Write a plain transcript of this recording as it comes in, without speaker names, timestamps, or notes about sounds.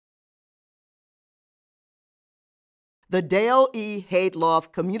the Dale E.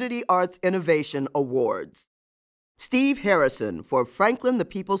 Heydlauff Community Arts Innovation Awards. Steve Harrison for Franklin the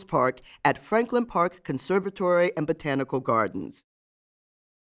People's Park at Franklin Park Conservatory and Botanical Gardens.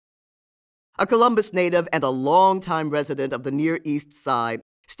 A Columbus native and a longtime resident of the Near East Side,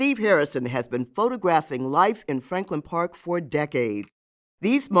 Steve Harrison has been photographing life in Franklin Park for decades.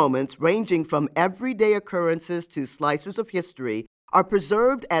 These moments, ranging from everyday occurrences to slices of history, are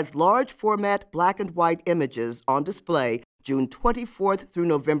preserved as large-format black and white images on display June 24th through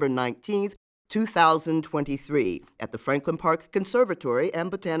November 19th, 2023 at the Franklin Park Conservatory and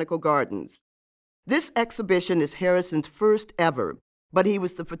Botanical Gardens. This exhibition is Harrison's first ever, but he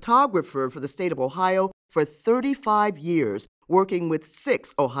was the photographer for the state of Ohio for 35 years, working with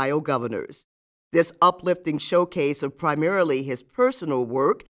 6 Ohio governors. This uplifting showcase of primarily his personal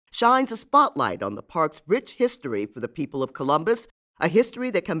work shines a spotlight on the park's rich history for the people of Columbus, a history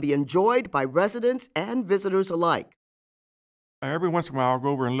that can be enjoyed by residents and visitors alike. Every once in a while, I'll go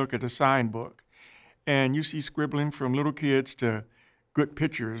over and look at the sign book, and you see scribbling from little kids to good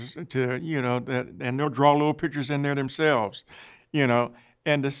pictures to, and they'll draw little pictures in there themselves, and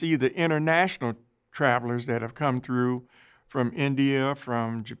to see the international travelers that have come through from India,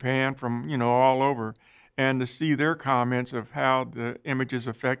 from Japan, from, all over, and to see their comments of how the images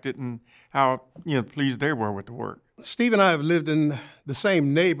affected and how, pleased they were with the work. Steve and I have lived in the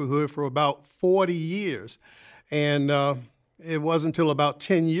same neighborhood for about 40 years, and it wasn't until about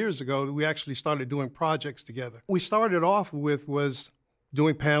 10 years ago that we actually started doing projects together. We started off with was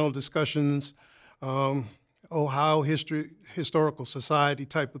doing panel discussions, Ohio Historical Society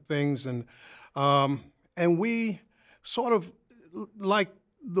type of things, and we sort of liked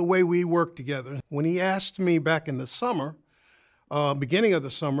the way we worked together. When he asked me back in the summer, beginning of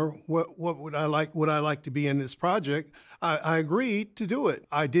the summer, what would I like to be in this project, I agreed to do it.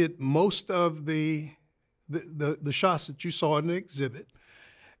 I did most of the shots that you saw in the exhibit,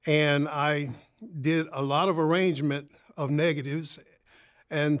 and I did a lot of arrangement of negatives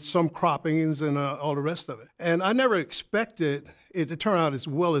and some croppings and all the rest of it. And I never expected it to turn out as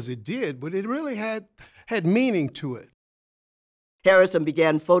well as it did, but it really had meaning to it. Harrison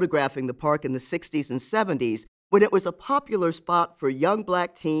began photographing the park in the 60s and 70s when it was a popular spot for young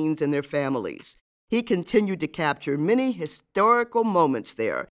black teens and their families. He continued to capture many historical moments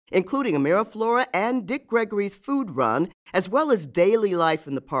there, including Ameriflora and Dick Gregory's food run, as well as daily life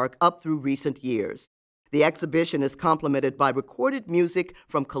in the park up through recent years. The exhibition is complemented by recorded music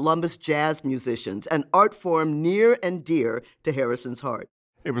from Columbus jazz musicians, an art form near and dear to Harrison's heart.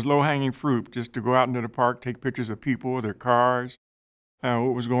 It was low-hanging fruit just to go out into the park, take pictures of people, their cars,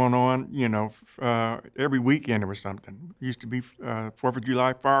 what was going on. Every weekend there was something. It used to be 4th of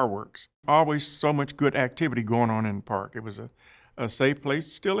July fireworks. Always so much good activity going on in the park. It was a safe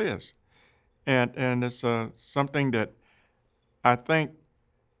place, still is. And it's something that I think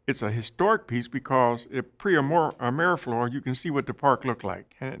it's a historic piece because if pre-Ameriflora, you can see what the park looked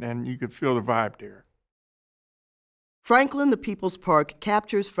like, and you could feel the vibe there. Franklin the People's Park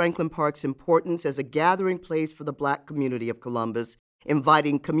captures Franklin Park's importance as a gathering place for the black community of Columbus,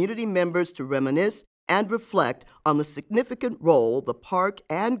 inviting community members to reminisce and reflect on the significant role the park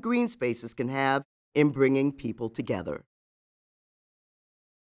and green spaces can have in bringing people together.